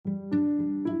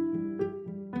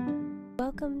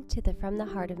Welcome to the From the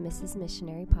Heart of Mrs.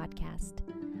 Missionary podcast.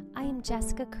 I am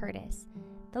Jessica Curtis.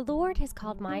 The Lord has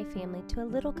called my family to a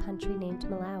little country named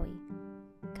Malawi.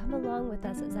 Come along with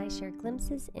us as I share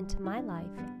glimpses into my life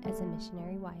as a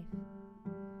missionary wife.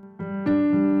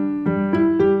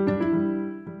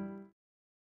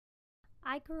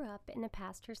 I grew up in a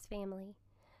pastor's family.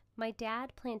 My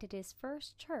dad planted his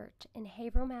first church in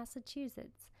Haverhill,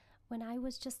 Massachusetts, when I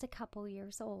was just a couple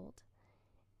years old.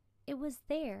 It was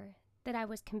there that I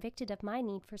was convicted of my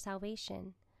need for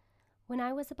salvation. When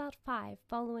I was about 5,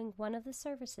 following one of the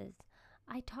services,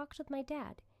 I talked with my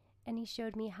dad, and he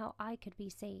showed me how I could be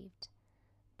saved.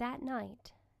 That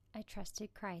night, I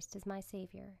trusted Christ as my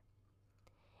Savior.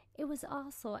 It was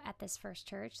also at this first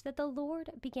church that the Lord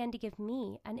began to give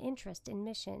me an interest in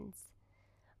missions.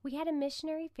 We had a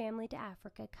missionary family to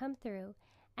Africa come through,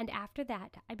 and after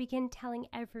that, I began telling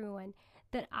everyone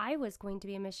that I was going to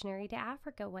be a missionary to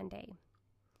Africa one day.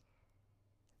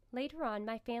 Later on,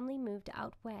 my family moved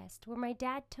out west, where my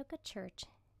dad took a church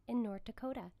in North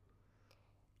Dakota.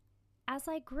 As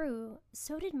I grew,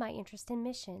 so did my interest in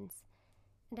missions,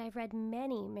 and I read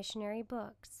many missionary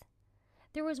books.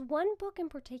 There was one book in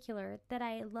particular that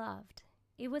I loved.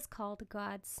 It was called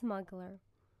God's Smuggler.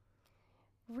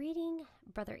 Reading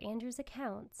Brother Andrew's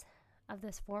accounts of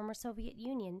the former Soviet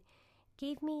Union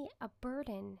gave me a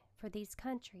burden for these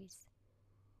countries.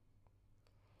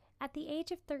 At the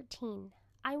age of 13,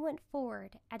 I went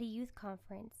forward at a youth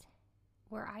conference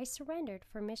where I surrendered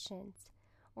for missions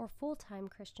or full-time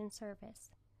Christian service.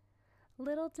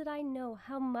 Little did I know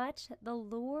how much the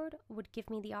Lord would give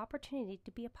me the opportunity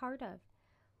to be a part of.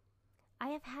 I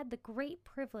have had the great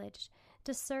privilege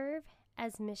to serve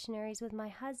as missionaries with my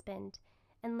husband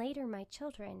and later my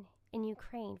children in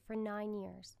Ukraine for 9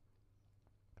 years.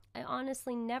 I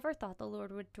honestly never thought the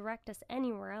Lord would direct us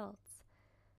anywhere else.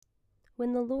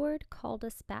 When the Lord called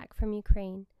us back from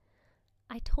Ukraine,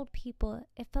 I told people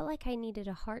it felt like I needed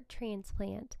a heart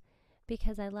transplant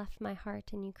because I left my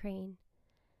heart in Ukraine.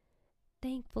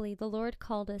 Thankfully, the Lord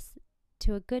called us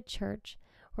to a good church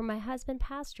where my husband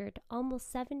pastored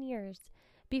almost 7 years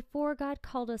before God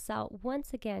called us out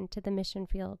once again to the mission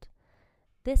field,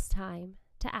 this time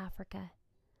to Africa.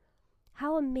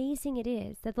 How amazing it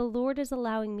is that the Lord is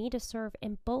allowing me to serve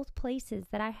in both places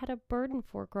that I had a burden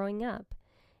for growing up.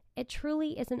 It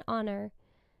truly is an honor,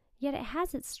 yet it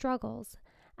has its struggles,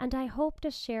 and I hope to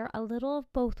share a little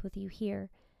of both with you here.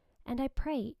 And I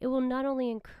pray it will not only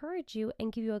encourage you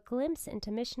and give you a glimpse into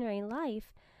missionary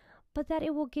life, but that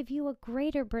it will give you a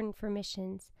greater burden for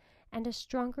missions and a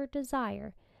stronger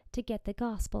desire to get the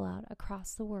gospel out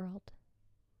across the world.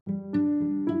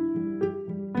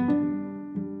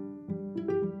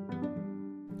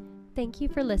 Thank you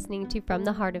for listening to From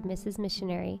the Heart of Mrs.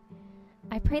 Missionary.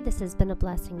 I pray this has been a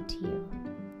blessing to you.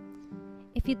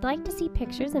 If you'd like to see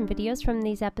pictures and videos from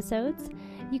these episodes,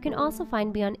 you can also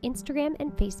find me on Instagram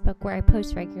and Facebook where I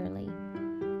post regularly.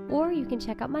 Or you can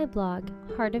check out my blog,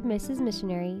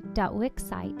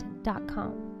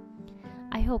 heartofmrsmissionary.wixsite.com.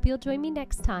 I hope you'll join me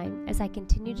next time as I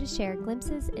continue to share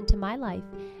glimpses into my life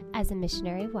as a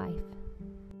missionary wife.